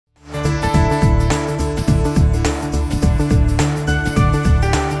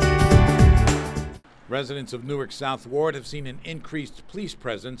Residents of Newark South Ward have seen an increased police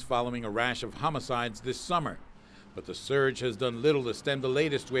presence following a rash of homicides this summer. But the surge has done little to stem the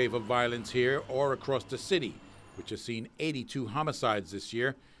latest wave of violence here or across the city, which has seen 82 homicides this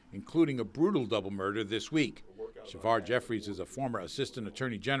year, including a brutal double murder this week. Shavar Jeffries is a former assistant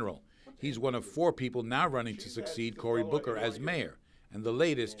attorney general. He's one of 4 people now running to succeed Cory Booker as mayor, and the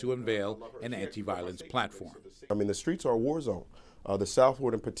latest to unveil an anti-violence platform. I mean, the streets are a war zone. The South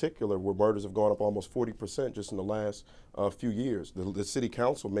Ward in particular, where murders have gone up almost 40% just in the last few years. The city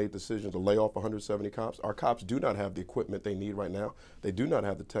council made decisions to lay off 170 cops. Our cops do not have the equipment they need right now. They do not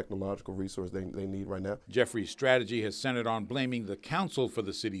have the technological resource they need right now. Jeffrey's strategy has centered on blaming the council for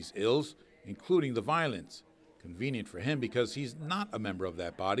the city's ills, including the violence. Convenient for him because he's not a member of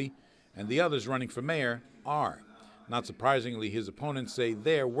that body, and the others running for mayor are. Not surprisingly, his opponents say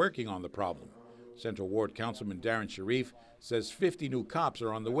they're working on the problem. Central Ward Councilman Darren Sharif says 50 new cops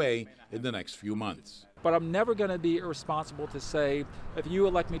are on the way in the next few months. But I'm never going to be irresponsible to say, if you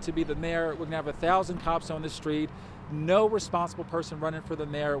elect me to be the mayor, we're going to have 1,000 cops on the street. No responsible person running for the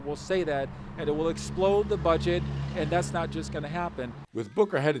mayor will say that, and it will explode the budget, and that's not just going to happen. With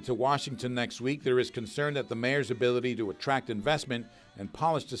Booker headed to Washington next week, there is concern that the mayor's ability to attract investment and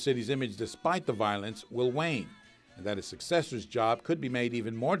polish the city's image despite the violence will wane, and that his successor's job could be made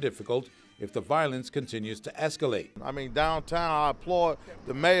even more difficult if the violence continues to escalate. I mean, downtown, I applaud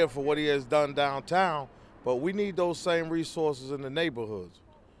the mayor for what he has done downtown, but we need those same resources in the neighborhoods.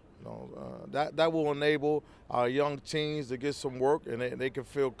 You know, that will enable our young teens to get some work, and they can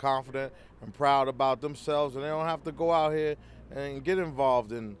feel confident and proud about themselves, and they don't have to go out here and get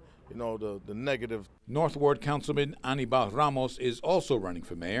involved in, you know, the negative. North Ward Councilman Anibal Ramos is also running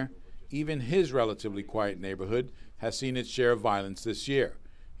for mayor. Even his relatively quiet neighborhood has seen its share of violence this year.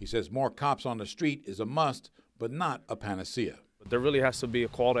 He says more cops on the street is a must, but not a panacea. There really has to be a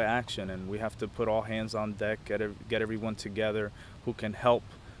call to action, and we have to put all hands on deck, get everyone together who can help,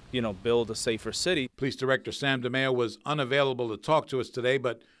 build a safer city. Police Director Sam DeMeo was unavailable to talk to us today,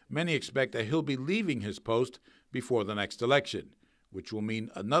 but many expect that he'll be leaving his post before the next election, which will mean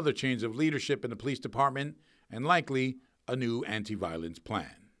another change of leadership in the police department and likely a new anti-violence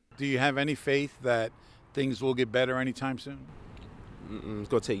plan. Do you have any faith that things will get better anytime soon? It's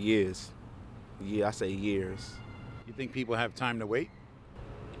going to take years. Yeah, I say years. You think people have time to wait?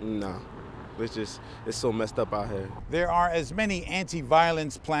 No. It's so messed up out here. There are as many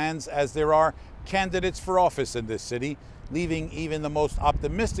anti-violence plans as there are candidates for office in this city, leaving even the most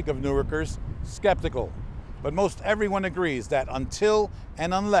optimistic of Newarkers skeptical. But most everyone agrees that until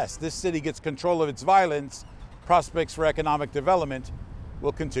and unless this city gets control of its violence, prospects for economic development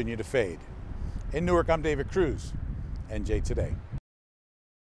will continue to fade. In Newark, I'm David Cruz, NJ Today.